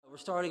We're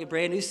starting a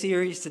brand new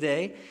series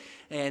today,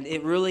 and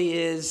it really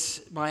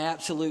is my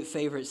absolute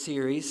favorite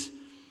series.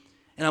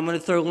 And I'm going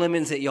to throw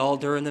lemons at y'all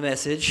during the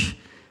message,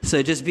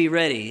 so just be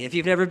ready. If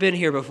you've never been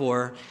here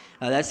before,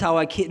 that's how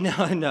I kid.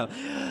 No.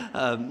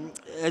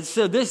 And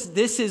so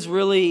this is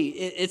really,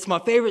 it's my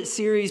favorite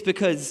series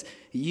because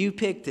you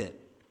picked it.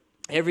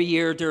 Every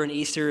year during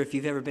Easter, if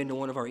you've ever been to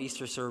one of our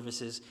Easter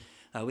services,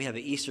 we have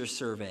an Easter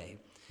survey.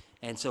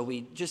 And so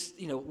we just,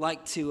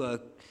 like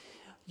to...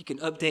 You can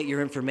update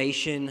your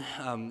information.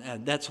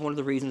 And that's one of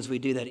the reasons we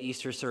do that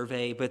Easter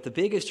survey. But the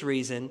biggest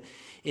reason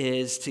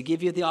is to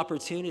give you the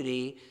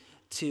opportunity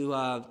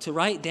to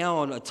write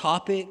down a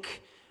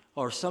topic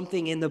or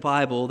something in the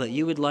Bible that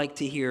you would like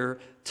to hear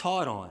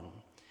taught on.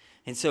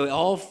 And so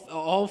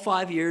all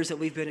 5 years that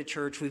we've been at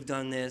church, we've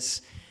done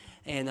this.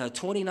 And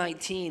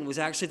 2019 was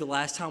actually the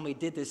last time we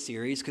did this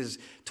series because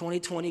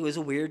 2020 was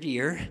a weird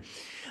year.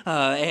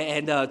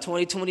 And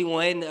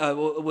 2021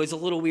 was a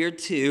little weird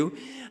too.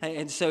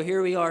 And so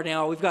here we are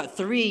now. We've got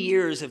 3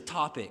 years of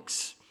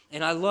topics.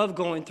 And I love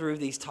going through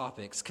these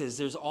topics because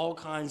there's all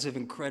kinds of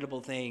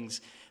incredible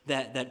things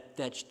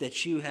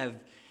that you have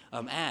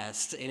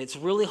asked. And it's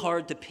really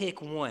hard to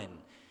pick one.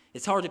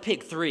 It's hard to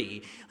pick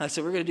three.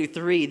 So we're going to do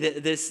three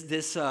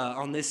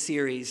on this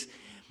series.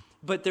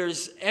 But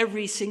there's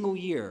every single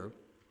year,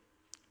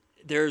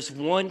 there's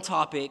one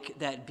topic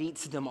that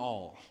beats them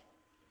all.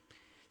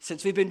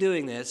 Since we've been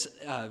doing this,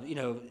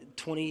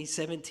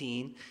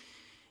 2017,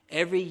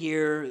 every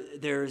year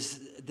there's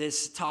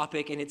this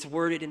topic and it's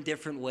worded in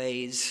different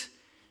ways.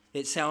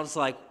 It sounds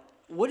like,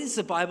 what does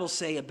the Bible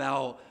say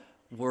about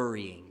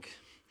worrying?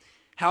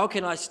 How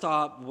can I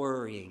stop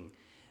worrying?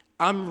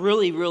 I'm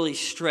really, really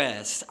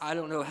stressed. I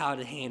don't know how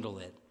to handle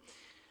it.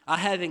 I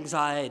have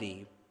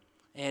anxiety.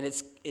 And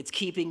it's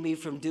keeping me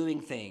from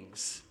doing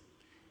things.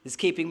 It's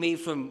keeping me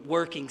from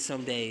working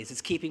some days.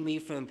 It's keeping me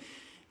from...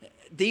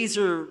 These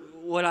are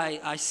what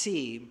I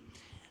see.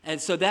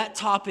 And so that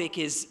topic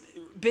has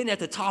been at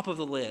the top of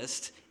the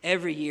list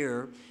every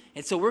year.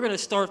 And so we're going to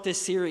start this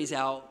series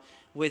out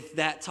with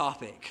that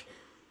topic.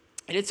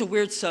 And it's a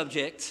weird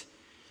subject,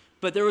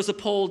 but there was a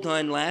poll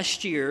done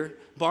last year.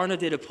 Barna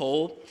did a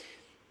poll.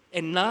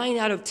 And 9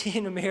 out of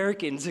 10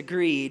 Americans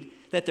agreed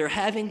that they're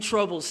having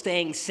trouble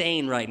staying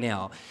sane right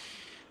now.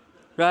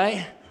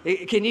 Right?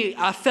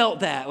 I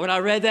felt that. When I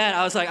read that,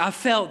 I was like, I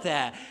felt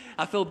that.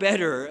 I feel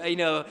better.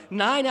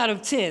 9 out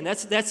of 10,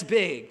 that's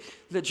big.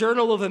 The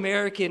Journal of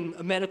American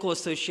Medical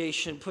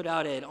Association put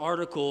out an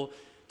article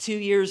 2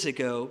 years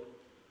ago,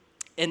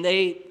 and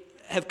they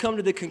have come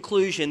to the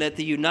conclusion that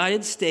the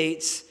United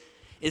States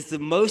is the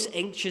most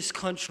anxious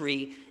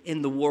country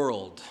in the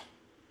world,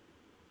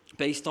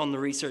 based on the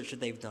research that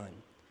they've done.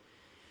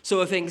 So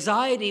if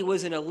anxiety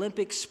was an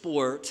Olympic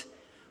sport,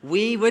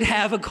 we would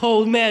have a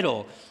gold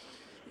medal.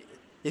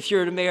 If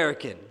you're an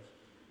American.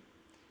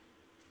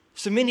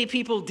 So many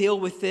people deal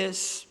with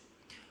this.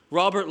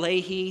 Robert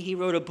Leahy, he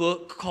wrote a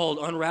book called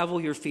Unravel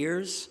Your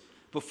Fears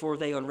Before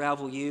They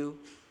Unravel You.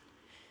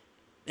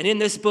 And in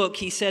this book,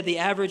 he said the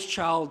average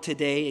child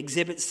today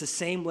exhibits the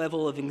same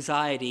level of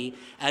anxiety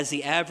as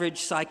the average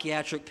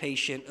psychiatric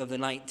patient of the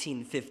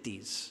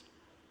 1950s.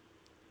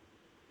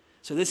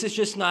 So this is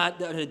just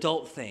not an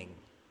adult thing.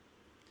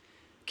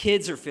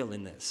 Kids are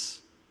feeling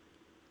this.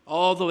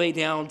 All the way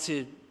down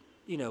to,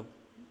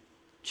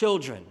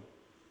 children.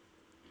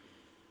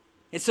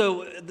 And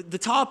so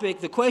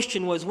the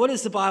question was, what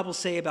does the Bible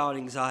say about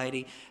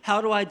anxiety?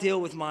 How do I deal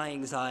with my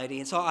anxiety?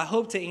 And so I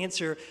hope to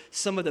answer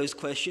some of those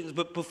questions.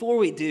 But before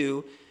we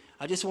do,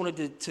 I just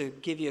wanted to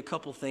give you a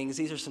couple things.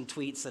 These are some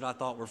tweets that I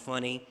thought were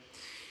funny.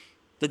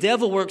 The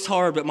devil works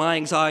hard, but my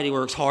anxiety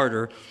works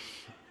harder.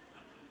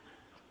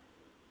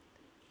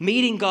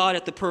 Meeting God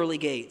at the pearly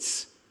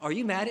gates. Are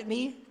you mad at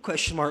me?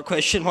 Question mark,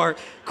 question mark,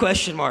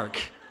 question mark.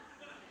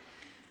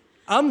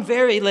 I'm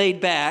very laid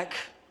back.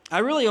 I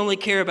really only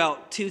care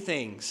about two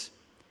things.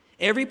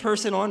 Every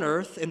person on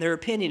earth and their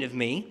opinion of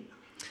me,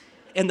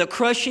 and the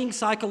crushing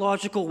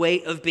psychological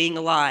weight of being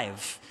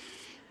alive.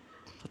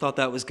 I thought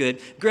that was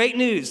good. Great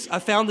news. I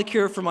found the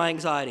cure for my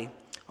anxiety.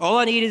 All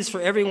I need is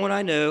for everyone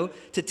I know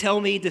to tell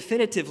me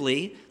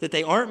definitively that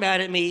they aren't mad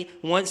at me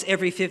once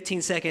every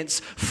 15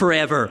 seconds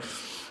forever.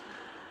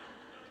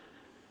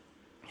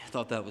 I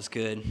thought that was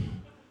good.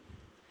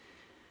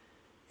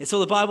 And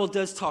so the Bible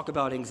does talk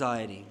about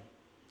anxiety.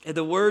 And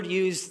the word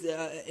used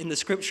in the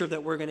scripture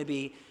that we're going to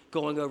be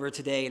going over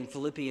today in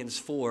Philippians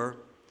 4,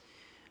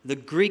 the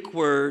Greek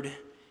word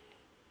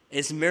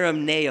is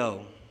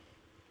merimneo.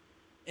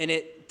 And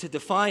to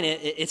define it,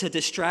 it's a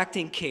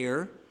distracting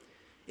care.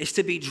 It's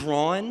to be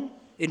drawn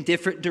in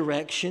different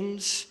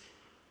directions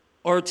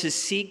or to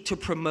seek to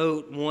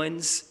promote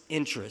one's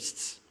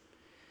interests.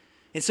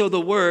 And so the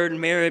word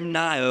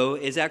merimneo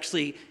is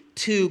actually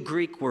two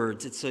Greek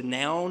words. It's a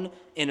noun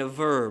and a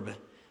verb.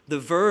 The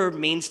verb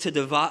means to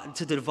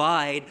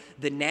divide.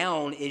 The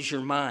noun is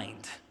your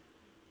mind.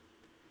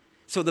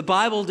 So the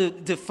Bible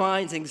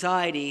defines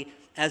anxiety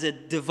as a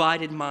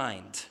divided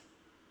mind.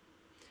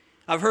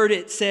 I've heard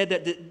it said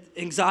that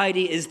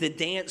anxiety is the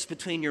dance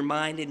between your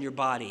mind and your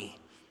body.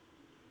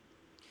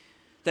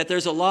 that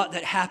there's a lot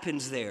that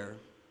happens there.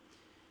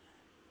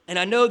 And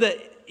I know that,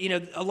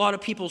 a lot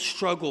of people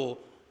struggle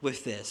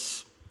with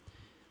this.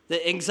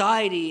 The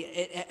anxiety,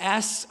 it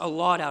asks a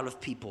lot out of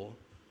people.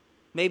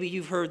 Maybe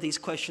you've heard these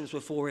questions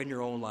before in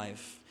your own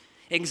life.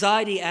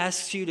 Anxiety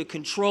asks you to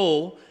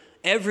control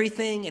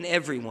everything and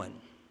everyone.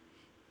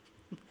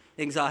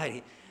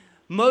 Anxiety.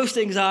 Most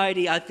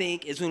anxiety, I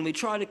think, is when we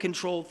try to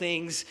control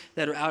things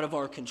that are out of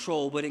our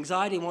control. But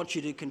anxiety wants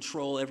you to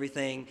control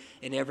everything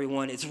and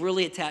everyone. It's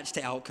really attached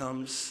to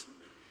outcomes.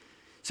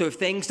 So if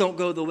things don't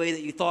go the way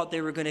that you thought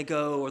they were going to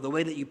go or the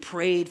way that you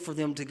prayed for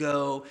them to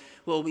go,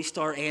 well, we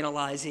start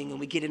analyzing and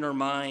we get in our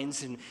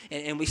minds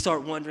and we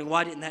start wondering,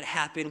 why didn't that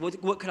happen?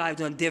 What could I have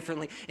done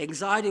differently?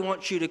 Anxiety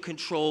wants you to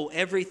control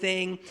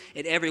everything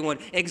and everyone.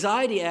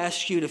 Anxiety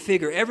asks you to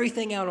figure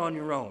everything out on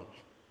your own.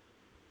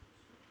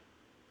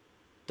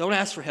 Don't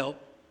ask for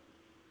help.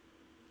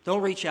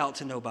 Don't reach out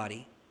to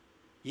nobody.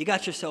 You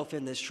got yourself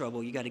in this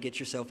trouble. You got to get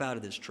yourself out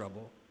of this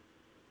trouble.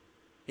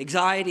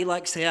 Anxiety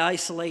likes to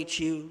isolate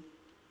you.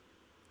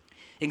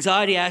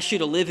 Anxiety asks you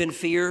to live in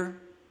fear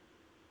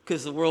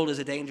because the world is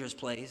a dangerous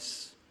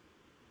place.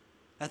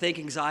 I think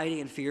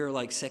anxiety and fear are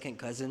like second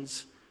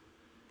cousins.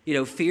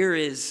 Fear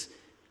is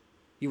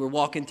you were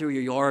walking through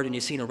your yard and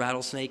you seen a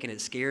rattlesnake and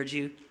it scared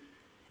you.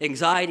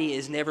 Anxiety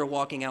is never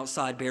walking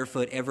outside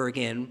barefoot ever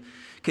again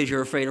because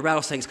you're afraid a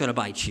rattlesnake's going to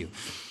bite you.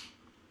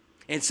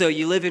 And so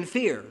you live in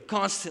fear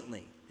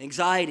constantly.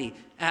 Anxiety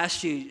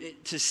asks you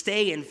to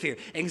stay in fear.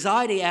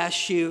 Anxiety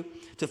asks you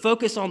to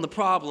focus on the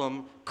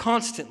problem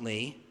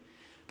constantly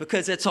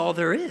because that's all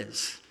there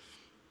is.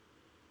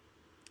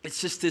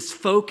 It's just this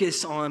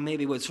focus on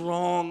maybe what's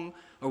wrong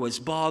or what's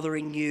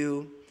bothering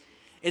you.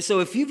 And so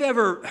if you've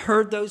ever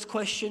heard those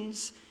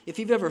questions, if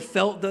you've ever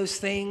felt those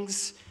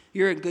things,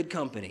 you're in good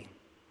company.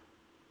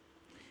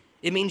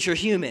 It means you're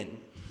human.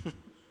 It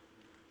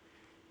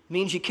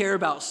means you care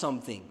about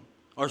something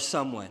or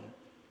someone.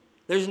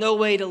 There's no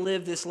way to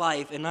live this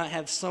life and not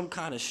have some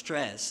kind of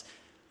stress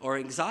or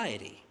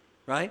anxiety,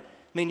 right?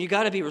 You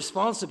got to be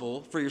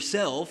responsible for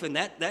yourself, and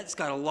that's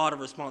got a lot of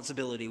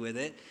responsibility with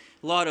it.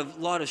 A lot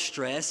of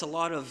stress, a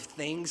lot of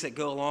things that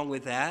go along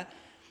with that.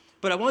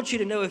 But I want you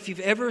to know if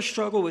you've ever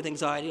struggled with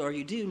anxiety, or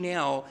you do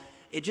now,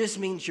 it just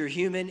means you're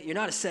human. You're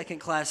not a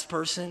second-class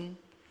person.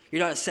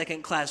 You're not a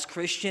second-class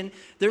Christian.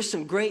 There's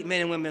some great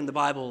men and women in the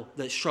Bible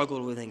that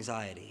struggled with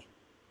anxiety.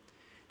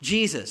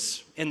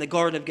 Jesus in the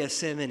Garden of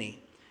Gethsemane,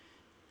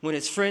 when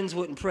his friends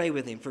wouldn't pray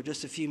with him for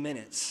just a few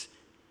minutes,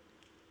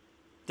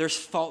 they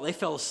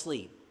fell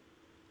asleep.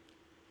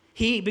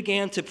 He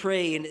began to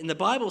pray, and the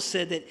Bible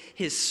said that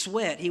his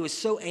sweat, he was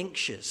so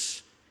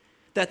anxious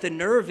that the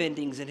nerve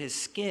endings in his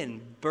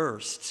skin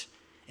burst,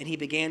 and he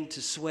began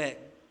to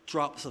sweat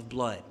drops of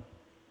blood.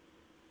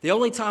 The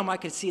only time I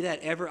could see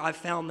I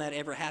found that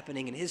ever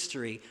happening in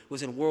history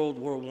was in World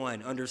War I.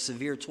 Under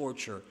severe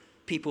torture,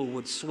 people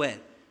would sweat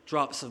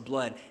drops of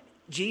blood.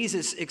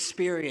 Jesus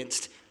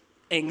experienced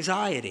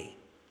anxiety.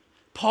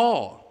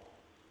 Paul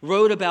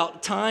wrote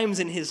about times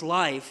in his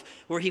life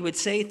where he would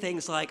say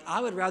things like,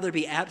 I would rather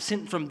be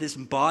absent from this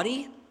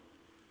body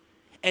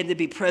and to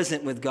be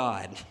present with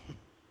God.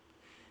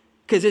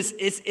 Because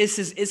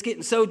it's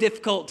getting so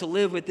difficult to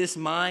live with this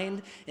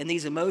mind and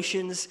these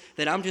emotions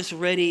that I'm just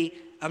ready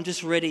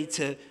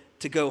to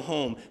go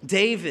home.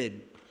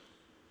 David,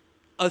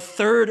 a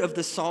third of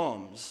the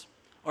Psalms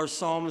are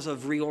Psalms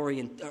of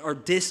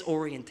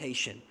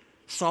disorientation.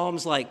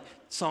 Psalms like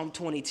Psalm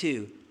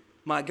 22.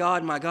 My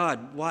God,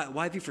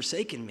 why have you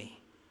forsaken me?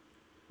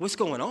 What's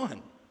going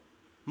on?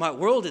 My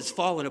world is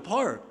falling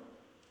apart.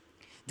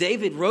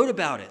 David wrote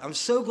about it. I'm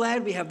so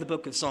glad we have the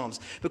book of Psalms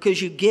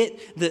because you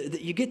get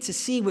to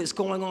see what's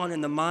going on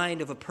in the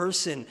mind of a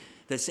person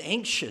that's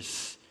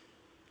anxious,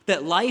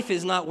 that life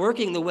is not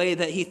working the way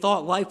that he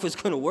thought life was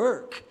going to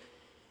work.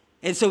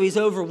 And so he's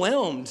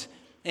overwhelmed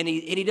and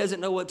he doesn't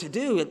know what to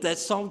do.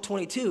 That's Psalm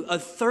 22. A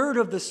third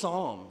of the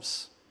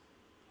Psalms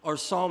are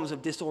Psalms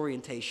of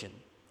disorientation.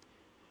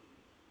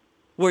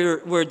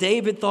 Where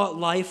David thought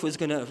life was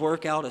going to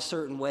work out a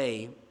certain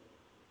way,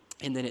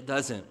 and then it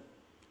doesn't.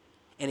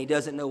 And he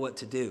doesn't know what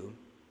to do.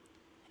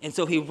 And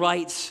so he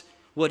writes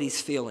what he's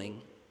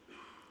feeling.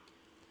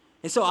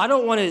 And so I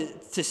don't want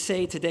to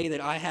say today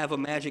that I have a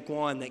magic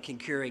wand that can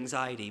cure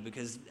anxiety,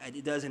 because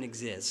it doesn't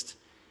exist.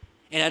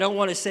 And I don't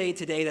want to say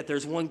today that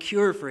there's one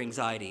cure for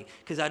anxiety,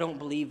 because I don't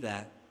believe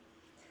that.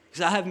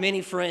 Because I have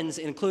many friends,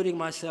 including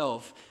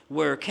myself,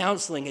 where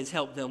counseling has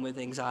helped them with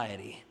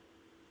anxiety.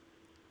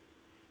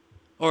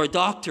 Or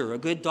a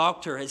good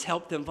doctor has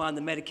helped them find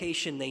the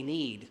medication they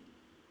need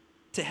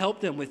to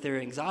help them with their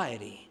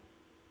anxiety.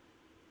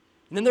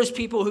 And then there's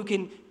people who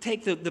can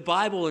take the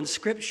Bible and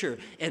Scripture,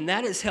 and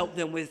that has helped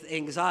them with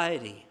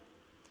anxiety.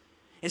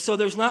 And so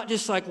there's not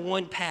just like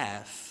one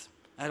path,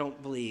 I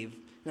don't believe.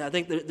 And I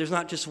think there's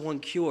not just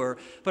one cure.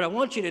 But I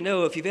want you to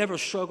know, if you've ever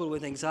struggled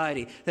with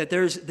anxiety, that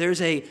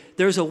there's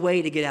a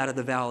way to get out of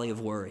the valley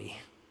of worry.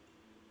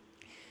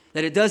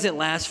 That it doesn't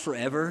last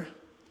forever.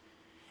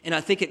 And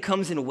I think it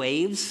comes in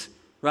waves,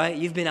 right?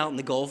 You've been out in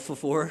the Gulf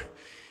before.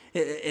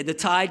 The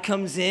tide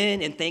comes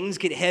in and things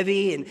get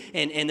heavy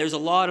and there's a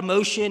lot of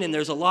motion and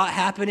there's a lot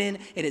happening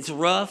and it's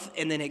rough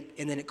and then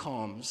it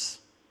calms.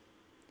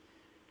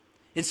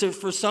 And so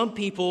for some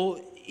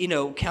people,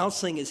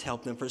 counseling has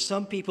helped them. For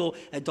some people,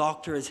 a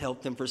doctor has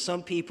helped them. For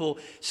some people,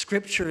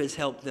 Scripture has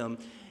helped them.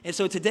 And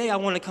so today I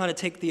want to kind of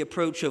take the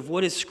approach of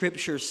what does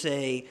Scripture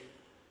say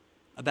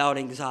about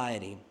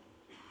anxiety?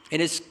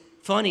 And it's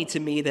funny to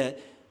me that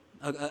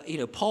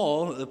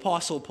Paul, the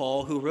Apostle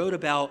Paul, who wrote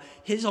about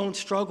his own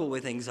struggle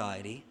with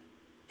anxiety,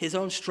 his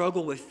own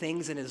struggle with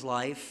things in his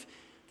life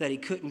that he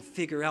couldn't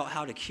figure out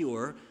how to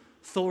cure,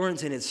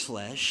 thorns in his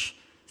flesh,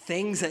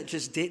 things that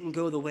just didn't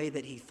go the way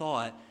that he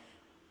thought.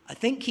 I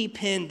think he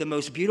penned the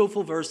most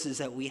beautiful verses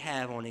that we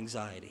have on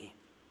anxiety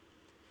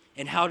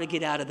and how to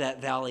get out of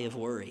that valley of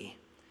worry.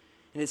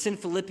 And it's in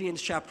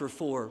Philippians chapter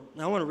 4.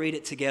 And I want to read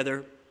it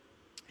together.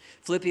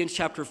 Philippians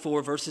chapter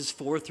 4, verses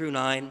 4 through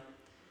 9.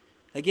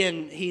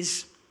 Again,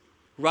 he's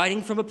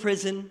writing from a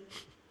prison,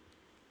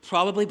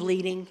 probably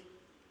bleeding,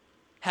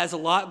 has a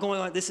lot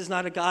going on. This is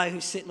not a guy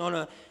who's sitting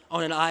on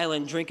an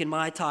island drinking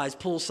Mai Tais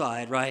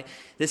poolside, right?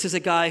 This is a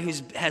guy who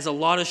has a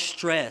lot of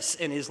stress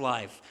in his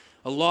life,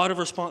 a lot of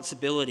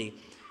responsibility.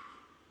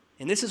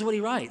 And this is what he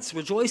writes: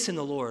 rejoice in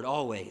the Lord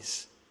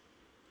always.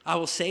 I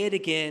will say it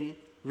again,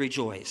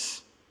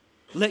 rejoice.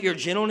 Let your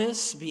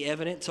gentleness be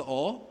evident to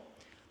all.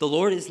 The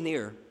Lord is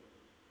near.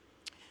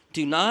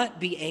 Do not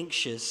be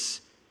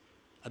anxious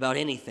about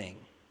anything,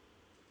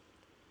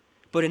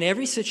 but in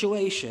every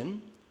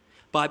situation,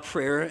 by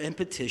prayer and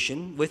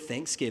petition with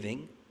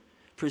thanksgiving,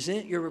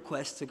 present your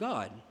requests to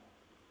God.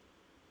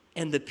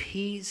 And the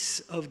peace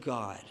of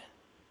God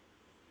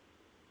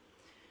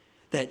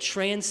that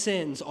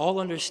transcends all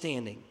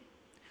understanding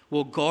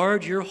will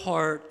guard your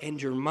heart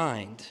and your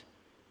mind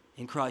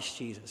in Christ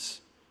Jesus.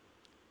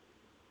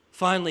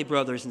 Finally,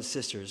 brothers and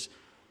sisters,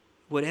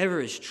 whatever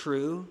is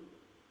true,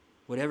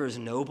 whatever is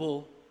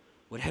noble,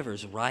 whatever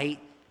is right,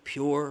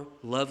 pure,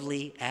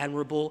 lovely,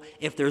 admirable,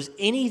 if there's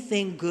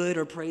anything good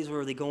or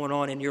praiseworthy going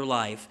on in your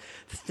life,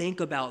 think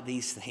about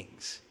these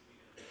things.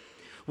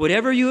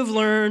 Whatever you have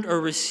learned or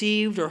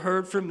received or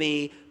heard from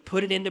me,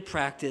 put it into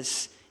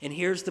practice, and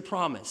here's the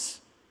promise.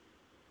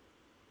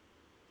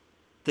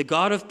 The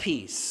God of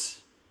peace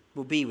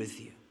will be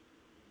with you.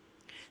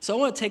 So I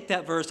want to take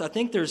that verse. I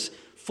think there's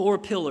 4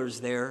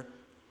 pillars there,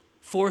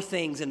 4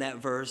 things in that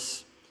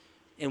verse,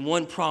 and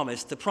one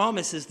promise. The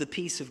promise is the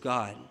peace of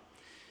God.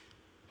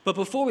 But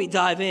before we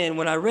dive in,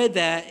 when I read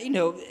that,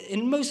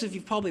 and most of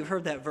you probably have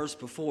heard that verse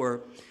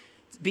before,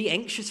 be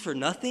anxious for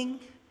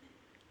nothing?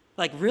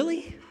 Like,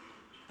 really?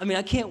 I mean,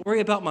 I can't worry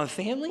about my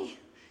family?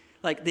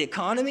 Like the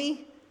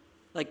economy?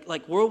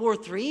 Like World War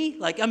III?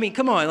 Like, I mean,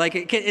 come on.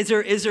 Like, is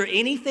there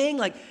anything?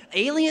 Like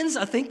aliens?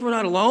 I think we're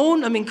not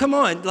alone. I mean, come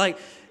on. Like,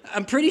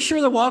 I'm pretty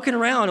sure they're walking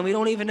around and we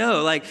don't even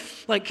know.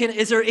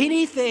 Is there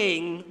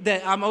anything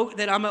that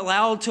I'm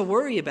allowed to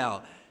worry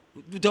about?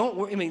 Don't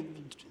worry. I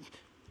mean,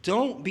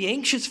 don't be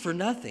anxious for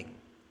nothing.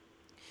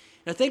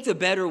 And I think the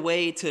better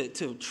way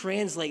to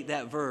translate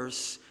that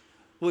verse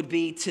would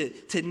be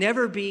to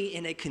never be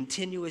in a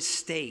continuous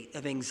state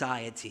of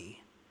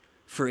anxiety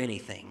for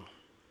anything.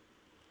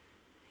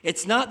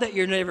 It's not that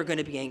you're never going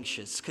to be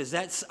anxious, because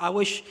I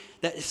wish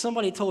that if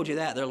somebody told you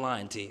that, they're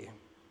lying to you.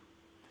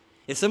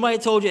 If somebody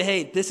told you,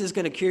 hey, this is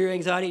going to cure your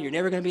anxiety, you're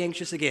never going to be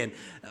anxious again.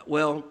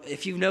 Well,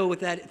 if you know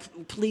what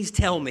that, please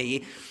tell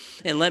me.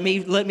 And let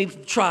me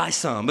try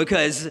some,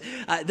 because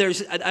I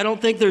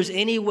don't think there's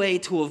any way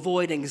to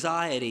avoid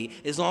anxiety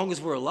as long as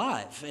we're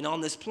alive and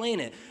on this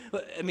planet.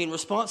 I mean,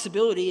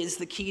 responsibility is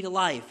the key to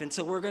life. And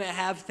so we're going to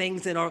have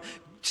things in our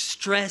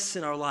stress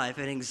in our life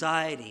and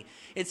anxiety.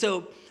 And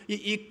so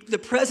the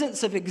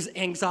presence of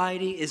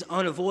anxiety is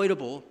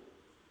unavoidable,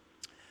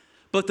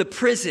 but the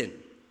prison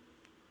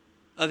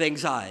of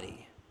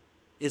anxiety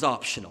is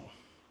optional.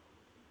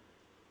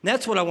 And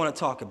that's what I want to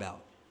talk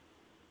about.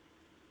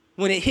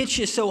 When it hits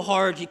you so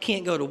hard you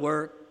can't go to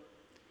work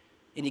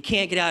and you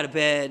can't get out of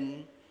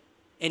bed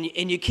and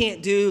you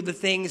can't do the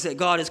things that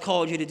God has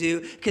called you to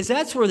do, because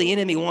that's where the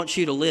enemy wants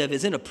you to live,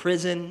 is in a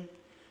prison,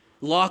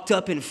 locked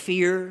up in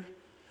fear,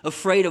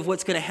 afraid of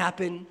what's going to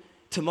happen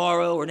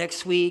tomorrow or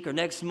next week or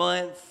next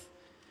month.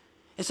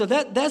 And so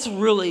that's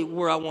really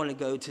where I want to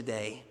go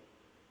today.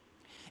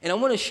 And I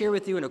want to share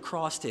with you an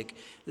acrostic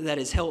that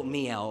has helped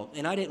me out.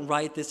 And I didn't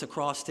write this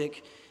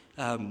acrostic.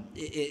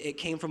 It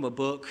came from a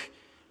book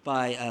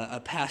by a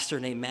pastor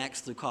named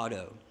Max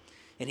Lucado.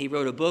 And he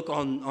wrote a book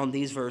on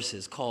these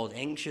verses called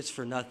Anxious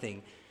for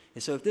Nothing.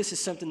 And so if this is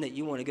something that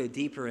you want to go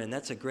deeper in,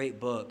 that's a great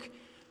book.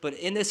 But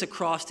in this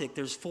acrostic,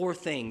 there's 4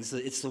 things.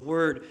 It's the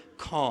word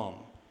calm,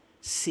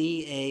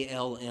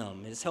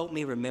 C-A-L-M. It's helped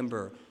me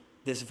remember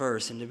this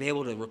verse and to be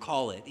able to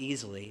recall it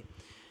easily.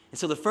 And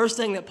so the first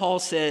thing that Paul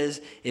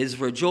says is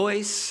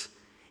rejoice,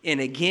 and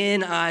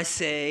again I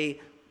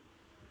say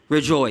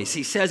rejoice.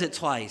 He says it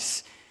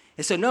twice.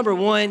 And so number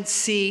 1,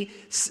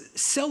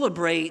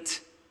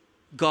 celebrate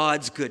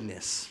God's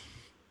goodness.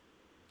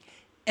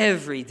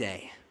 Every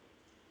day.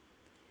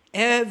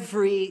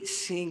 Every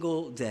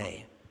single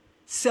day.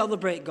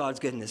 Celebrate God's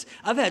goodness.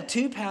 I've had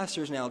 2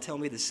 pastors now tell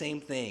me the same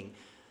thing.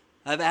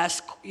 I've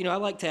asked, I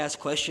like to ask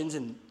questions,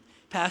 and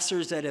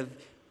pastors that have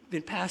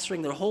been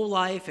pastoring their whole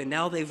life and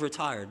now they've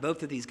retired.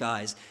 Both of these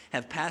guys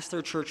have passed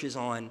their churches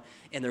on,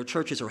 and their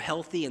churches are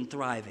healthy and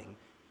thriving.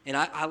 And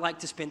I like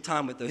to spend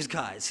time with those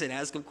guys and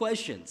ask them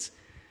questions.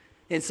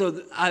 And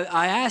so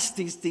I asked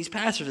these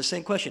pastors the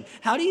same question.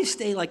 How do you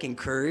stay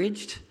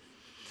encouraged?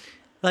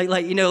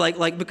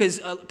 Because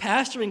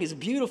pastoring is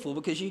beautiful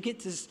because you get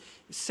to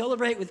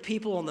celebrate with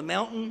people on the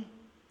mountain,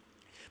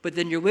 but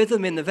then you're with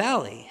them in the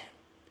valley.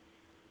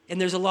 And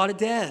there's a lot of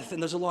death,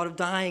 and there's a lot of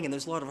dying, and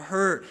there's a lot of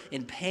hurt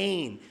and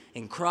pain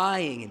and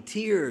crying and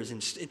tears.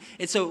 And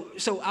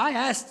so I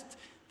asked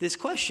this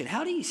question,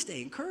 how do you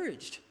stay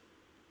encouraged?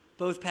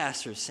 Both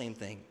pastors, same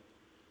thing.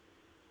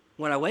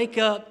 When I wake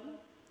up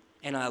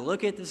and I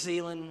look at the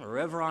ceiling, or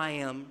wherever I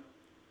am,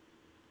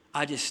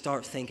 I just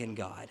start thanking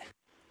God.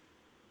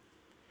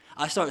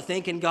 I start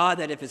thanking God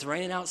that if it's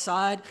raining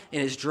outside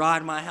and it's dry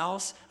in my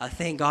house, I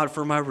thank God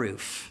for my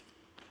roof.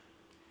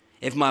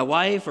 If my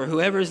wife or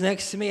whoever is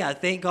next to me, I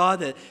thank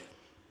God that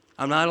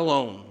I'm not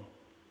alone.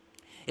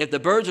 If the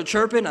birds are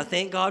chirping, I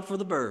thank God for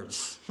the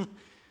birds.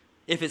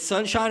 If it's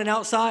sun shining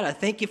outside, I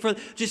thank you for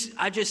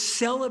I just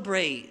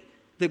celebrate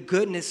the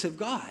goodness of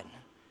God.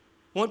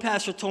 One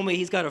pastor told me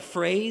he's got a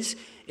phrase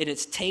and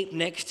it's taped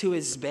next to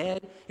his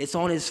bed. It's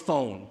on his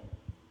phone.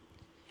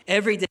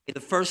 Every day,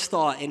 the first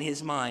thought in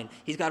his mind,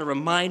 he's got a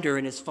reminder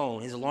in his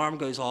phone. His alarm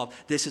goes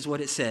off. This is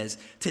what it says.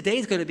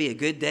 Today's going to be a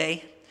good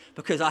day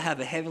because I have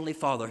a heavenly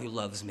Father who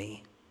loves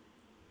me.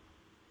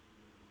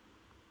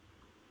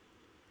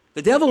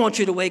 The devil wants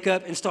you to wake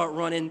up and start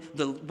running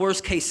the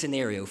worst case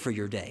scenario for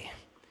your day.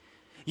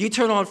 You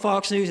turn on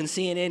Fox News and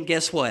CNN,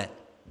 guess what?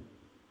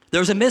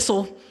 There's a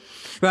missile,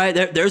 right?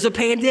 There's a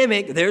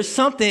pandemic. There's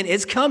something.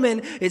 It's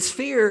coming. It's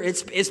fear.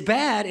 It's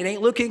bad. It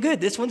ain't looking good.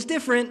 This one's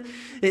different.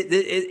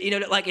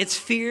 It's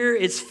fear.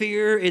 It's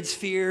fear. It's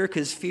fear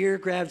because fear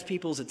grabs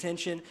people's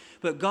attention.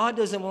 But God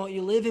doesn't want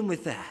you living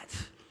with that.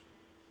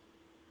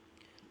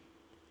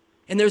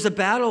 And there's a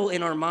battle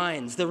in our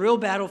minds. The real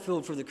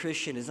battlefield for the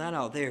Christian is not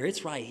out there.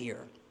 It's right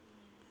here.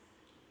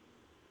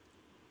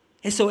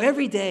 And so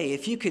every day,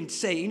 if you can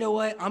say, you know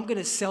what, I'm going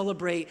to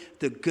celebrate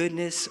the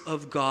goodness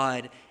of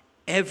God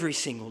every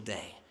single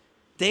day.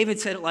 David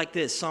said it like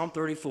this, Psalm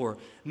 34,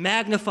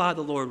 magnify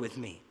the Lord with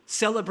me.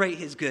 Celebrate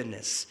his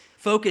goodness.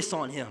 Focus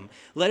on him.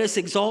 Let us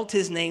exalt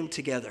his name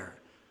together.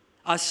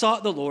 I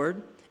sought the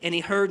Lord, and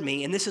he heard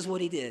me, and this is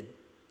what he did.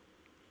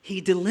 He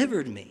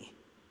delivered me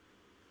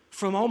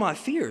from all my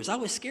fears. I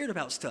was scared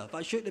about stuff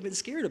I shouldn't have been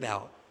scared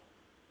about.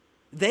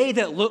 They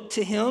that look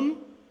to him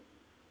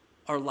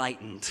are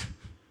lightened.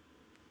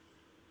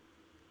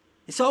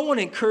 And so I want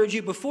to encourage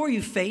you, before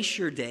you face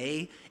your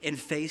day and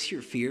face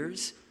your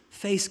fears,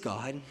 face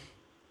God.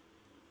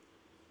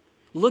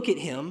 Look at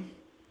him.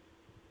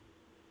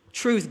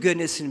 Truth,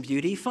 goodness, and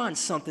beauty. Find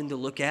something to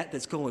look at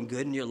that's going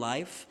good in your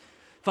life.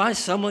 Find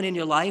someone in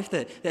your life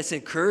that's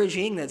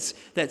encouraging, and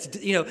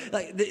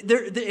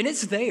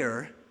it's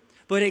there.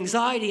 But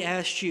anxiety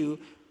asks you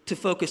to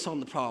focus on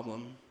the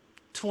problem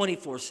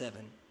 24/7.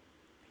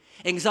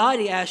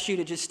 Anxiety asks you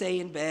to just stay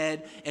in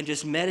bed and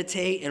just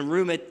meditate and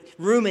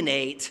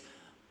ruminate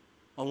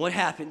on what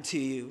happened to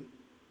you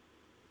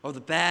or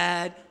the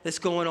bad that's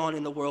going on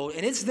in the world.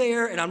 And it's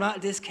there, and I'm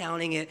not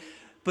discounting it,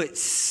 but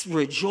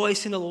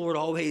rejoice in the Lord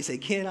always.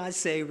 Again, I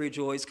say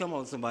rejoice. Come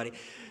on, somebody.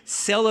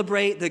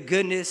 Celebrate the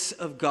goodness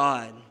of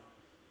God.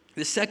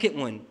 The second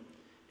one,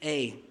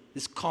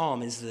 this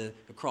calm is the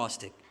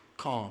acrostic.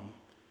 Calm.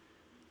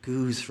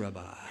 Goose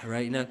Rabbi,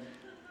 right?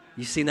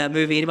 You seen that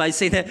movie? Anybody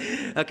seen that?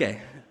 Okay.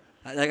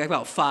 I got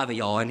about 5 of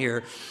y'all in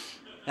here.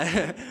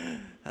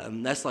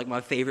 That's like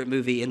my favorite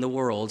movie in the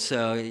world,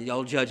 so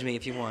y'all judge me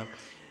if you want.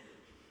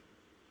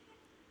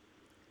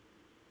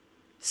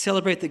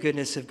 Celebrate the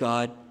goodness of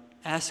God.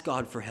 Ask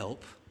God for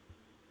help.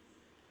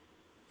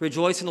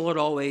 Rejoice in the Lord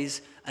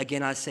always.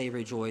 Again, I say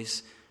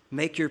rejoice.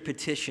 Make your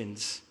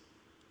petitions.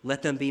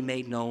 Let them be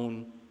made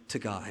known to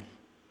God.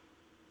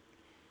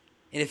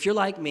 And if you're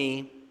like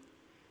me,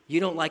 you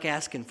don't like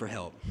asking for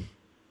help.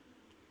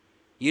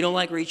 You don't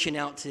like reaching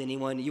out to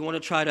anyone. You want to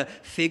try to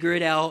figure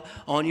it out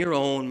on your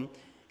own.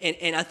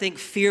 And I think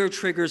fear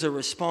triggers a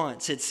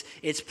response.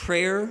 It's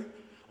prayer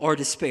or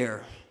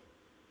despair.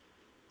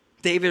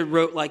 David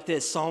wrote like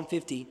this, Psalm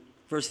 50,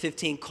 verse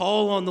 15,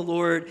 call on the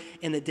Lord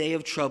in the day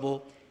of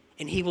trouble,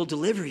 and he will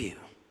deliver you.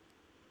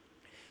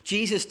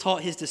 Jesus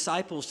taught his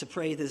disciples to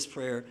pray this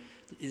prayer.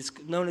 It's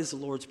known as the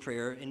Lord's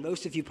Prayer, and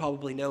most of you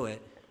probably know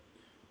it.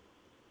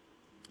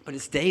 But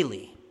it's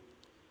daily.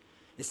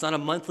 It's not a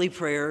monthly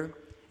prayer.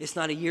 It's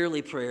not a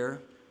yearly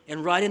prayer.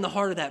 And right in the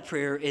heart of that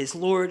prayer is,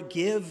 Lord,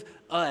 give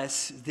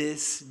us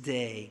this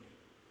day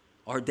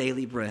our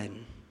daily bread.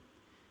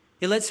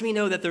 It lets me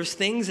know that there's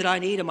things that I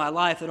need in my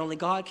life that only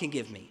God can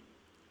give me.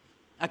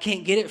 I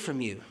can't get it from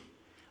you.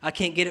 I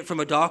can't get it from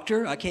a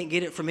doctor. I can't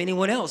get it from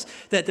anyone else.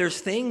 That there's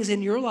things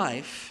in your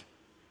life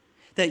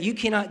that you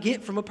cannot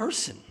get from a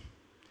person.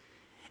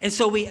 And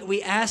so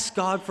we ask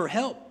God for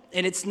help.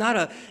 And it's not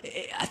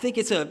I think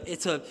it's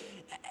a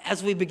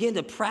as we begin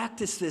to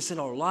practice this in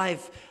our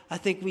life, I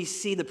think we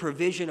see the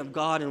provision of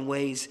God in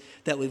ways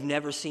that we've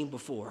never seen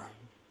before.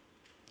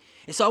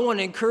 And so I want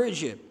to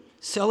encourage you,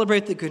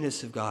 celebrate the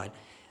goodness of God.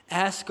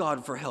 Ask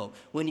God for help.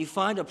 When you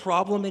find a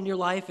problem in your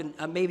life,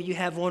 and maybe you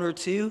have one or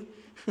two,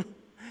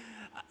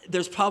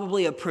 there's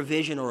probably a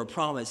provision or a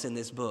promise in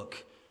this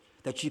book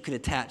that you can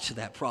attach to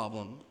that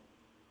problem.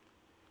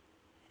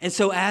 And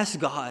so ask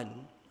God.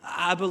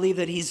 I believe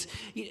that he's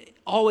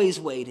always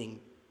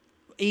waiting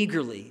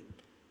eagerly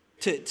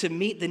to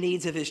meet the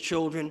needs of his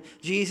children.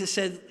 Jesus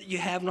said, you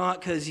have not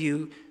because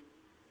you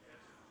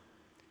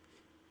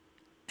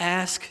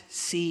ask,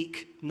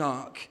 seek,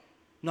 knock.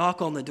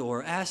 Knock on the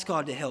door. Ask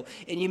God to help.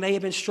 And you may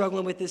have been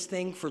struggling with this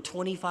thing for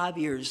 25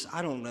 years.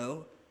 I don't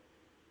know.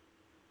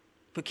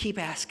 But keep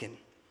asking.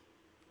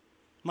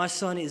 My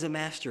son is a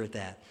master at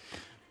that.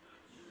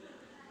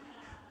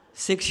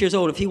 6 years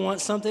old. If he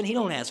wants something, he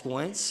don't ask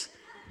once.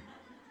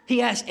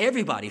 He asks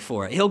everybody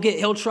for it.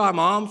 He'll try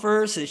mom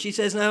first. If she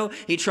says no,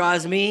 he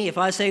tries me. If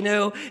I say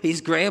no,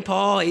 he's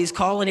grandpa. He's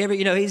calling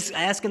he's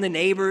asking the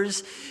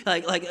neighbors.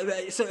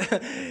 So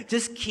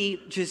just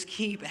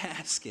keep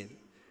asking.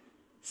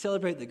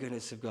 Celebrate the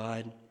goodness of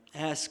God.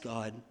 Ask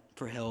God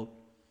for help.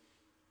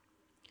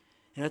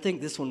 And I think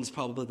this one is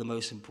probably the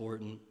most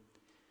important.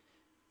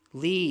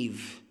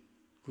 Leave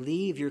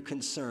your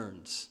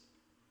concerns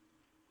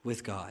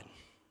with God.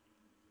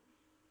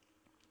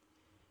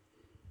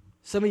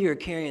 Some of you are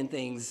carrying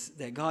things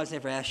that God's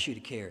never asked you to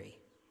carry.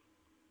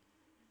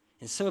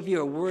 And some of you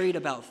are worried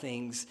about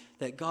things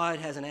that God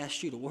hasn't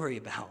asked you to worry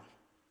about.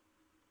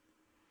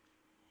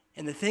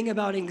 And the thing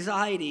about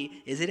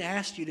anxiety is it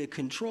asks you to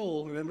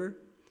control, remember,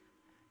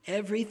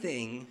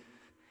 everything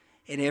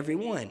and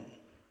everyone.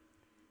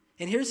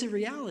 And here's the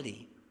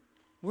reality.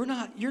 You're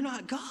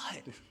not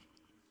God.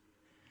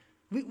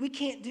 We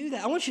can't do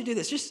that. I want you to do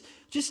this.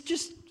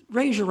 Just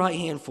raise your right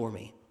hand for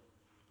me.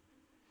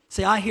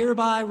 Say, I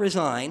hereby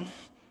resign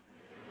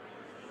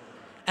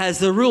as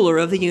the ruler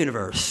of the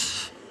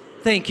universe.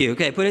 Thank you.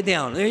 Okay, put it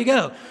down. There you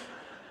go.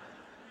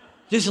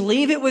 Just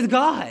leave it with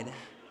God.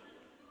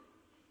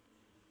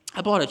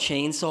 I bought a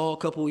chainsaw a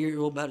couple years,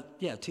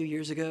 2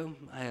 years ago.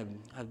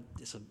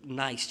 It's a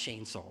nice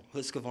chainsaw,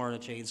 Husqvarna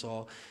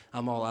chainsaw.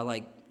 I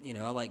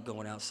like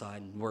going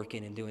outside and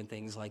working and doing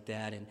things like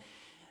that. And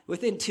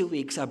within 2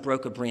 weeks, I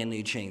broke a brand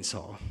new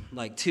chainsaw,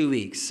 like 2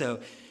 weeks.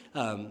 So,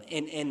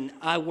 and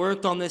I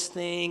worked on this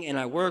thing, and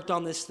I worked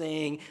on this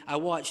thing. I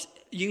watched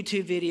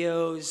YouTube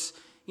videos.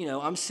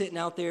 I'm sitting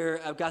out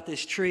there. I've got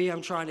this tree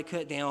I'm trying to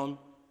cut down.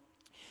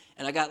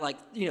 And I got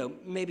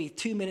maybe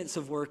 2 minutes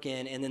of work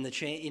in, and then the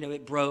chain,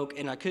 it broke,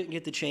 and I couldn't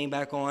get the chain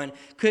back on,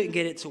 couldn't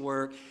get it to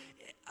work.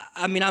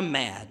 I mean, I'm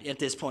mad at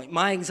this point.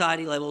 My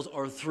anxiety levels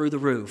are through the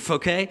roof,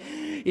 okay?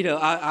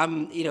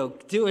 I'm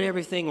doing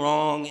everything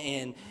wrong,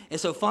 and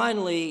so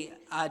finally,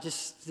 I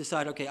just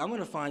decided, okay, I'm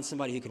going to find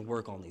somebody who can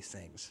work on these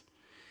things.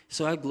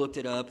 So I looked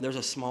it up. There's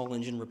a small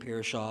engine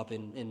repair shop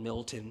in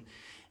Milton.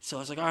 So I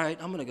was like, all right,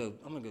 I'm gonna go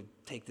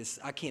take this.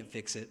 I can't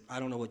fix it. I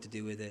don't know what to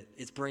do with it.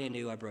 It's brand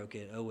new. I broke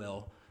it. Oh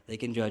well. They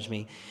can judge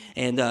me.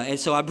 And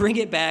so I bring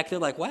it back. They're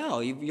like, wow,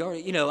 you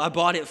already, I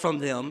bought it from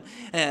them.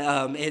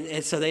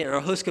 And so they are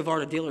a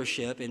Husqvarna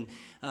dealership,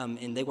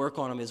 and they work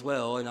on them as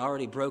well, and I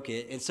already broke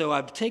it. And so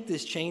I take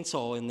this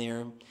chainsaw in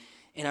there,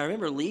 and I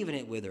remember leaving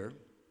it with her.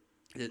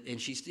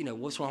 And she's,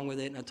 what's wrong with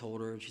it? And I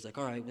told her, and she's like,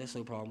 all right, that's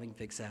no problem. We can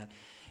fix that.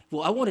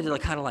 Well, I wanted to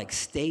kind of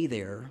stay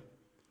there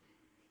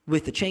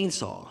with the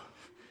chainsaw.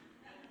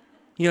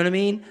 You know what I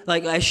mean?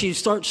 Like, as she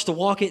starts to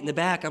walk it in the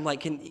back, I'm like,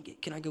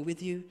 can I go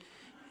with you?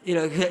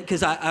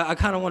 Because I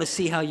kind of want to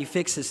see how you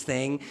fix this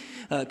thing,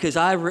 because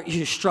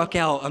you struck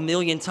out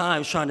 1,000,000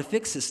 times trying to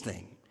fix this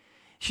thing.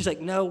 She's like,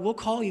 no, we'll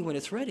call you when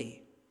it's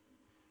ready.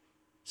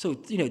 So,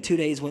 2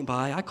 days went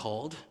by. I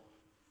called,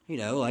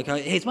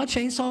 hey, is my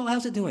chainsaw,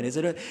 how's it doing? Is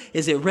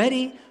it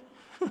ready?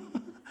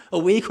 A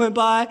week went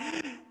by.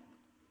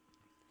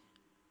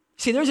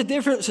 See, there's a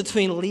difference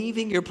between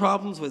leaving your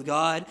problems with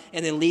God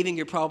and then leaving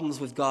your problems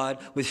with God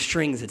with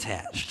strings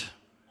attached.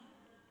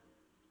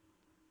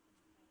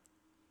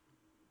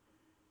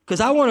 Because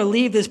I want to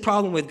leave this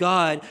problem with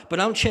God, but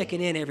I'm checking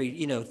in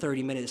every,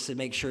 30 minutes to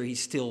make sure he's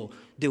still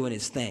doing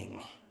his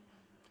thing.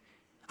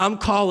 I'm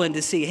calling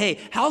to see, hey,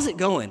 how's it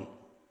going?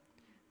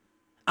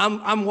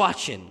 I'm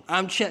watching.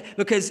 I'm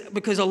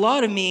because a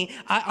lot of me,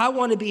 I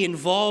want to be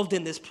involved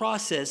in this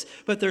process,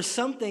 but there's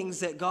some things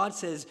that God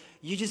says,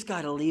 you just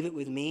got to leave it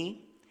with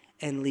me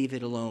and leave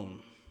it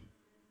alone.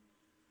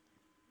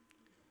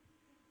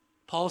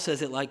 Paul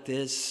says it like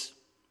this.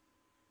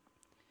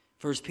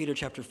 1 Peter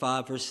chapter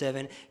 5, verse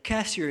 7,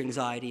 cast your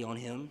anxiety on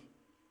him.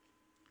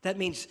 That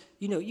means,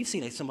 you've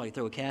seen somebody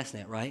throw a cast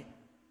net, right?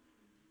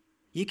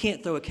 You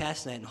can't throw a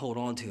cast net and hold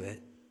on to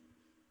it.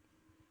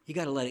 You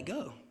got to let it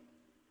go.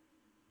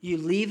 You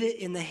leave it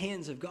in the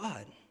hands of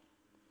God.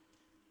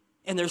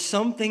 And there's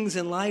some things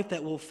in life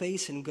that we'll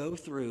face and go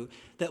through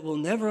that we'll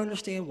never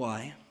understand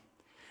why.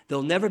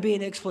 There'll never be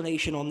an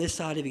explanation on this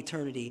side of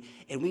eternity,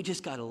 and we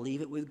just got to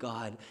leave it with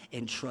God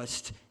and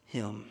trust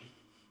him.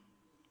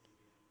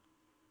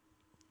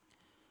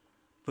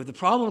 But the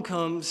problem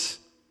comes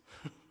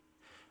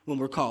when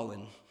we're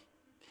calling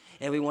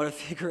and we want to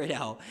figure it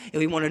out and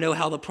we want to know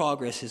how the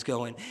progress is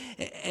going.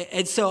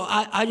 And so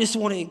I just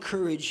want to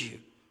encourage you,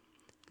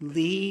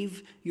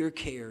 leave your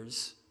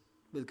cares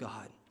with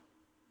God.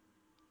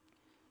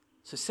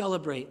 So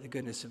celebrate the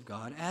goodness of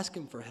God. Ask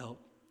him for help.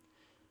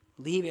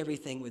 Leave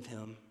everything with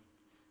him.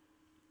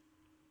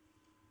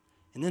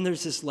 And then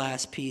there's this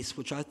last piece,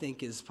 which I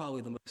think is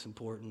probably the most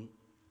important.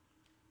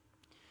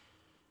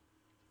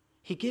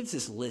 He gives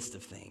this list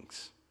of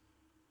things.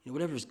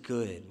 Whatever's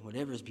good,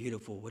 whatever's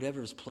beautiful,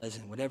 whatever's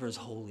pleasant, whatever's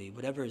holy,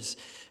 whatever's,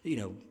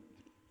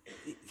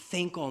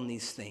 think on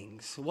these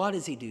things. Why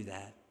does he do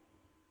that?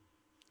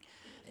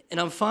 And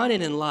I'm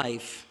finding in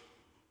life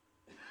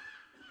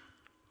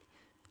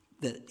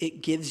that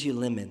it gives you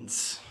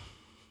lemons.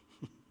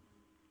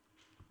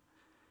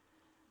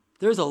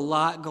 There's a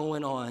lot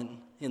going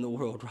on in the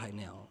world right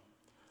now.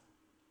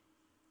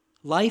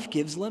 Life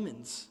gives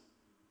lemons.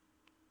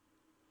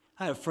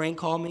 I had a friend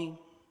call me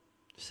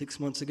 6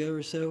 months ago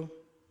or so.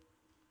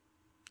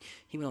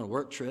 He went on a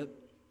work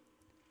trip.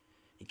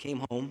 He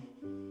came home.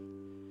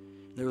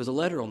 There was a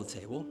letter on the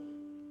table.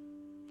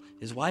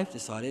 His wife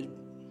decided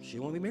she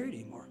didn't want to be married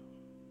anymore.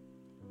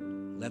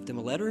 Left him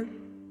a letter.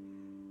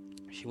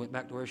 She went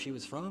back to where she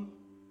was from.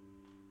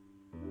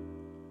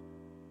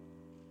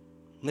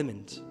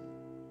 Lemons.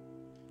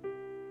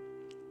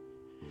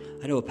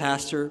 I know a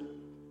pastor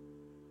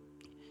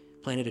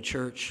planted a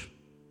church.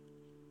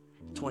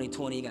 In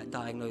 2020, he got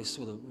diagnosed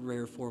with a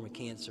rare form of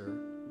cancer.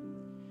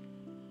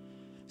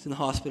 He's in the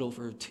hospital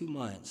for 2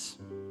 months.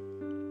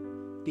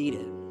 Beat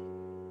it.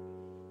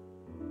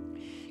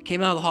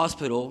 Came out of the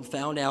hospital,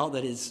 found out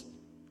that his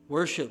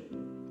worship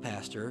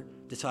pastor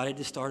decided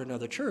to start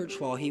another church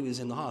while he was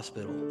in the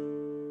hospital.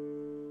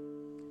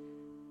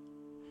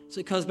 So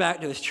he comes back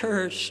to his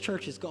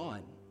church is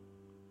gone.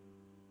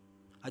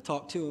 I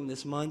talked to him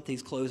this month.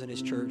 He's closing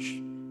his church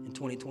in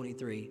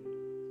 2023.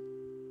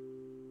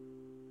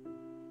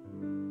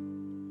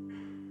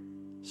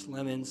 It's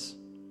lemons.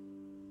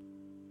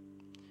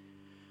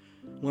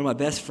 One of my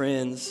best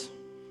friends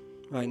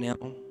right now,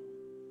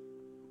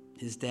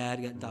 his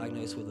dad got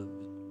diagnosed with a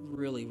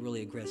really,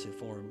 really aggressive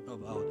form of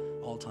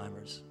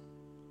Alzheimer's.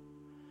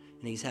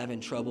 And he's having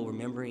trouble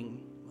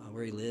remembering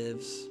where he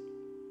lives.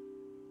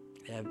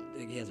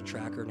 He has a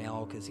tracker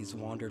now because he's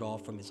wandered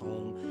off from his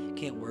home,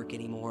 can't work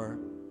anymore.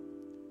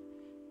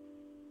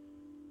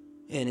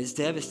 And it's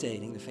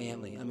devastating the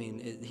family. I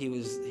mean, he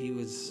was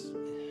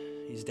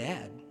his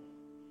dad.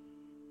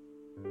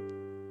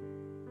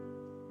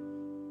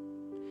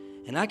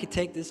 And I could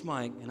take this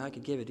mic and I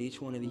could give it to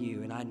each one of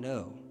you, and I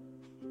know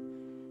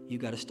you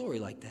got a story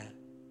like that.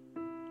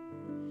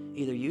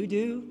 Either you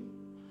do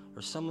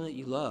or someone that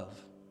you love.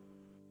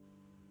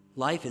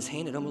 Life has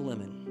handed them a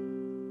lemon.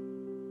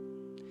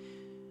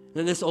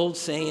 Then this old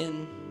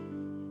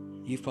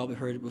saying, you've probably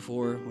heard it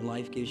before, when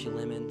life gives you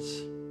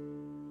lemons,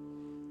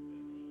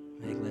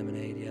 make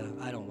lemonade. Yeah,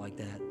 I don't like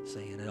that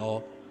saying at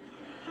all.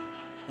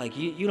 Like,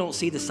 you don't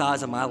see the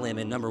size of my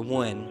lemon, number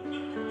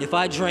one. If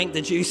I drank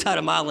the juice out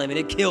of my lemon,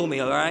 it'd kill me,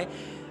 all right?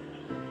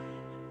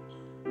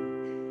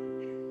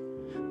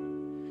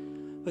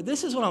 But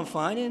this is what I'm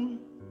finding,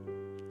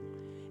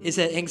 is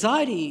that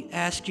anxiety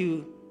asks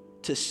you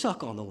to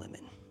suck on the lemon.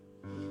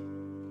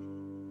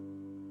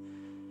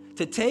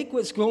 To take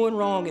what's going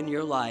wrong in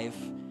your life,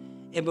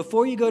 and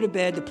before you go to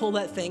bed, to pull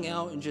that thing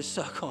out and just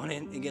suck on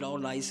it and get all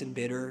nice and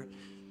bitter.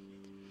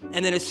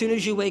 And then as soon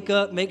as you wake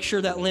up, make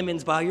sure that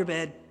lemon's by your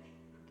bed.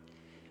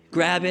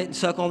 Grab it and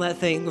suck on that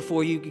thing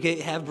before you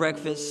have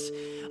breakfast.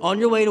 On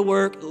your way to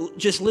work,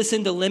 just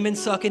listen to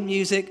lemon-sucking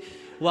music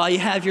while you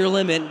have your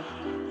lemon,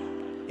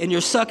 and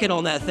you're sucking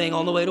on that thing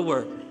on the way to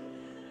work.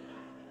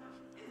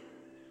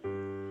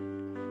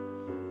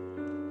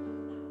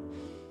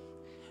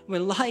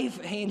 When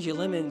life hands you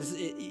lemons,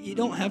 you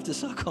don't have to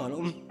suck on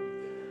them.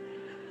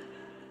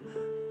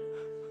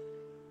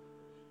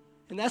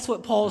 And that's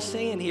what Paul's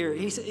saying here.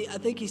 I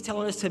think he's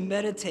telling us to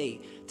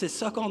meditate, to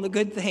suck on the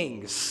good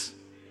things.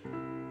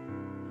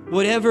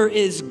 Whatever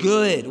is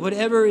good,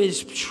 whatever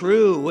is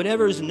true,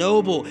 whatever is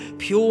noble,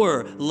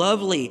 pure,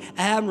 lovely,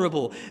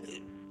 admirable,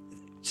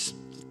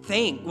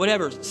 think,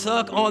 whatever,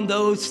 suck on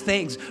those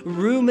things.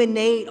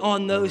 Ruminate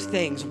on those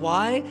things.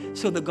 Why?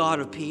 So the God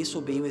of peace will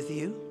be with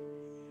you.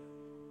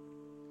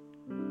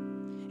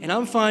 And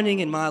I'm finding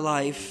in my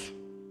life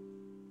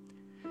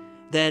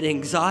that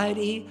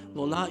anxiety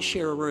will not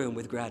share a room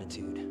with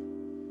gratitude.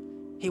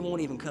 He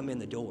won't even come in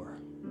the door.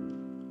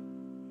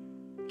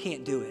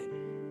 Can't do it.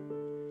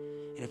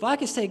 And if I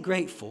can stay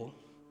grateful,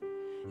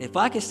 and if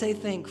I can stay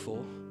thankful,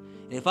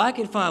 and if I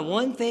can find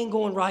one thing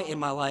going right in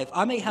my life,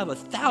 I may have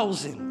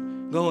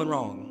 1,000 going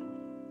wrong.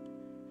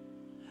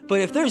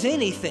 But if there's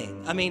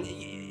anything,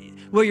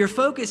 where your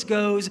focus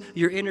goes,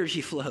 your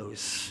energy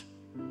flows.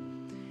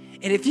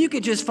 And if you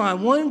could just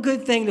find one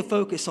good thing to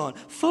focus on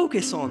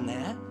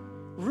that.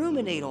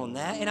 ruminate on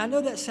that. And I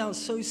know that sounds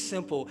so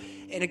simple.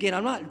 And again,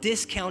 I'm not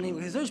discounting,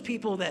 because there's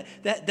people that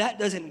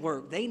doesn't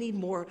work. They need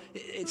more.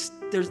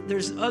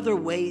 There's other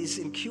ways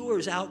and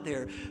cures out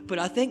there. But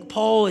I think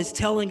Paul is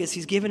telling us,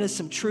 he's giving us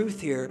some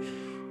truth here.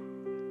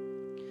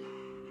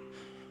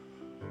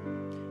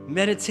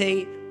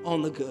 Meditate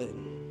on the good.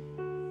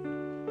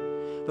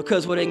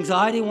 Because what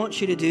anxiety wants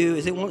you to do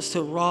is it wants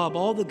to rob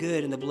all the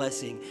good and the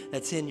blessing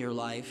that's in your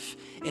life.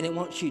 And it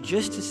wants you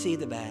just to see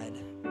the bad.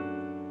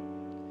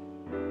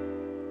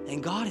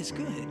 And God is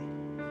good.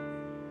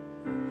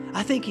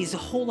 I think he's a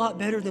whole lot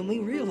better than we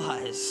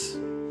realize.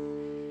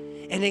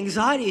 And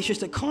anxiety is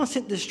just a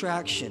constant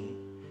distraction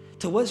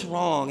to what's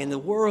wrong in the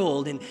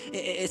world. And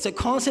it's a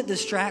constant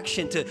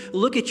distraction to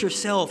look at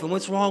yourself and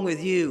what's wrong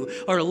with you,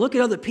 or to look at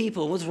other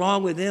people and what's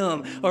wrong with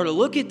them, or to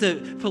look at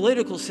the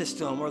political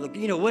system, or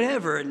the,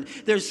 whatever. And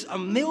there's a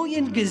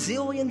million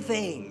gazillion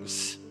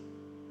things.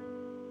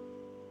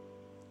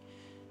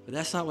 But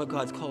that's not what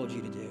God's called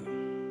you to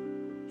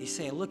do. He's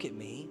saying, look at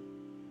me.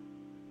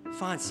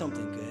 Find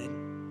something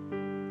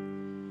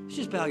good.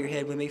 Just bow your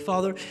head with me.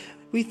 Father,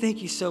 we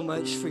thank you so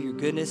much for your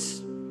goodness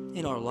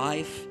in our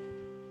life.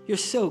 You're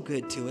so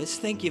good to us.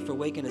 Thank you for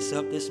waking us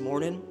up this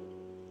morning.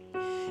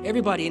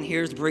 Everybody in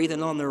here is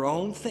breathing on their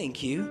own.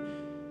 Thank you.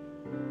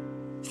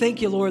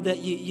 Thank you, Lord, that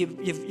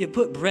you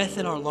put breath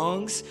in our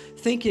lungs.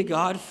 Thank you,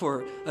 God,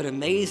 for an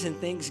amazing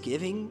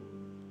Thanksgiving.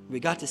 We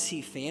got to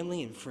see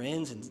family and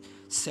friends and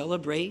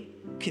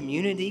celebrate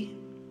community.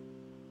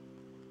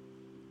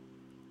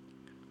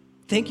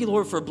 Thank you,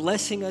 Lord, for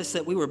blessing us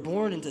that we were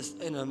born in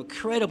an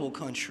incredible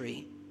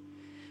country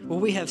where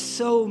we have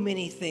so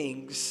many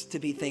things to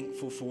be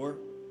thankful for.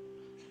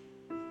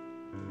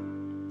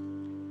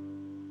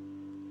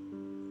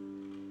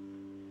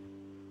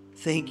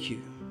 Thank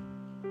you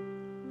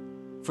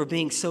for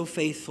being so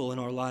faithful in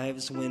our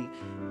lives when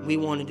we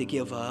wanted to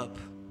give up.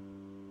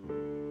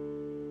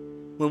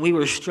 When we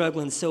were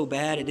struggling so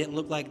bad, it didn't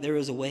look like there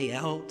was a way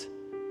out.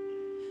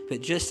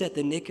 But just at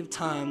the nick of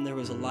time, there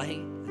was a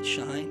light that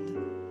shined.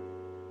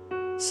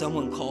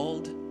 Someone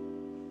called.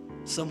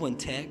 Someone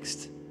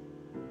texted.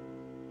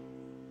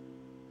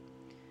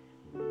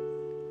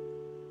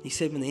 He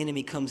said when the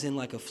enemy comes in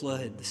like a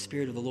flood, the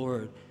Spirit of the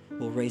Lord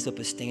will raise up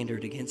a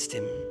standard against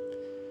him.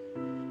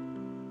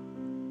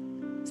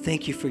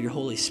 Thank you for your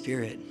Holy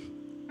Spirit,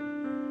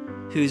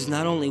 who's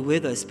not only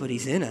with us, but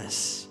he's in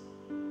us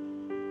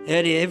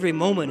at every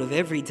moment of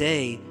every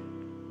day.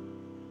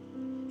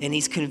 And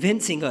he's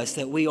convincing us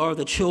that we are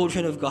the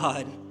children of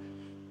God,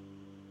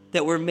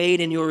 that we're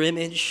made in your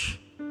image,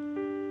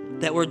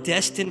 that we're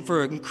destined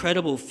for an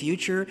incredible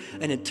future,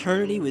 an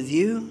eternity with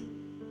you.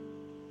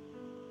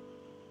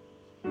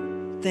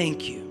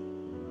 Thank you.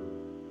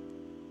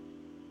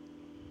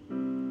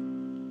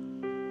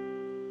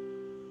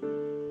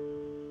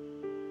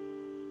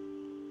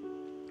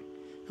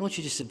 I want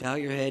you just to bow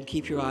your head,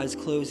 keep your eyes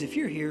closed. If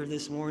you're here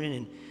this morning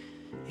and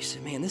you say,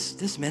 man,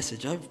 this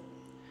message, I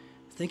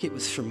think it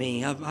was for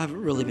me. I've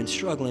really been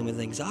struggling with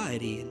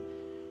anxiety, and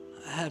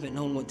I haven't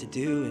known what to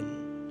do,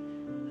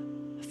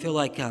 and I feel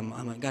like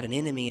I've got an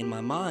enemy in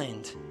my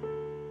mind.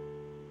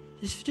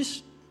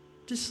 Just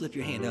slip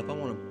your hand up. I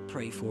want to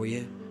pray for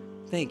you.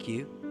 Thank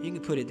you. You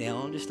can put it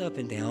down, just up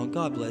and down.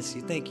 God bless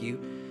you. Thank you.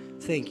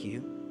 Thank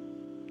you.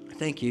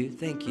 Thank you.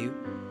 Thank you.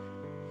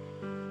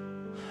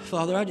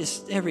 Father,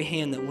 every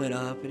hand that went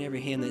up and every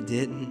hand that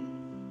didn't.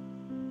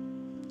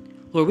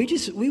 Lord,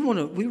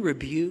 we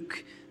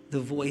rebuke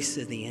the voice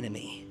of the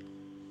enemy.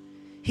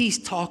 He's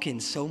talking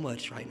so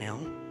much right now.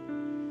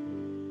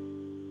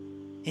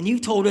 And you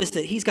told us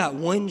that he's got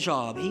one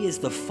job. He is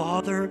the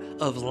father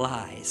of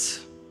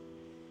lies.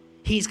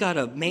 He's got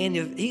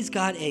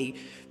a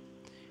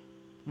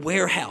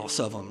warehouse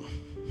of them.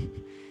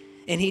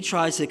 And he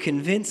tries to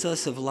convince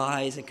us of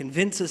lies and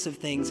convince us of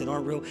things that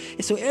aren't real.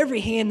 And so every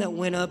hand that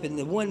went up and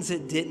the ones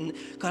that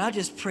didn't, God, I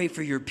just pray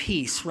for your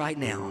peace right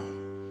now.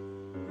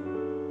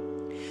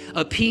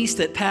 A peace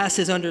that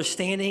passes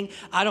understanding.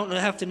 I don't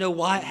have to know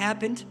why it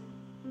happened.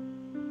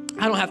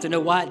 I don't have to know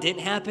why it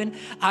didn't happen.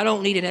 I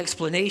don't need an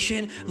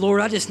explanation. Lord,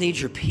 I just need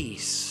your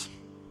peace.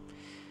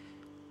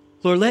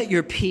 Lord, let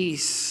your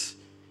peace,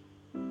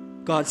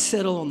 God,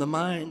 settle on the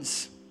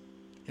minds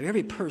of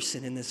every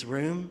person in this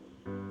room.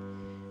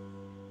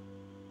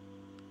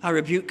 I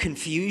rebuke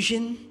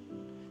confusion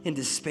and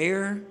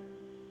despair.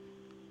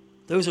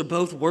 Those are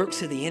both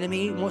works of the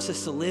enemy. He wants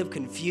us to live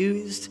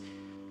confused,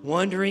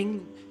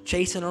 wondering,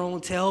 chasing our own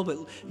tail. But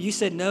you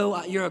said,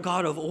 no, you're a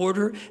God of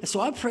order. And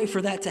so I pray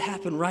for that to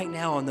happen right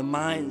now in the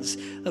minds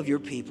of your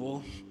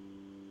people.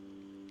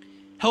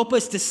 Help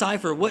us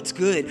decipher what's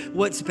good,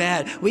 what's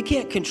bad. We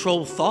can't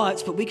control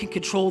thoughts, but we can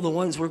control the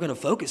ones we're going to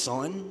focus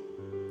on.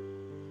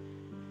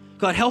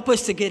 God, help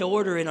us to get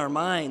order in our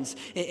minds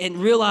and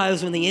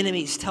realize when the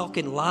enemy's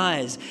talking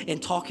lies and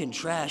talking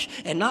trash,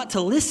 and not to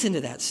listen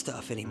to that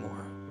stuff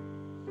anymore.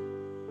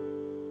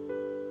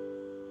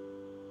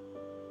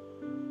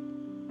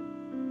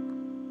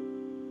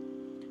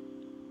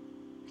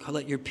 God,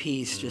 let your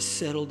peace just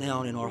settle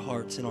down in our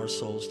hearts and our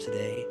souls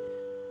today.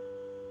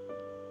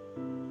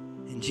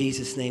 In In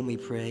Jesus' name we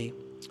pray.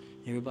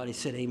 Everybody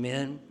said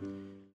amen.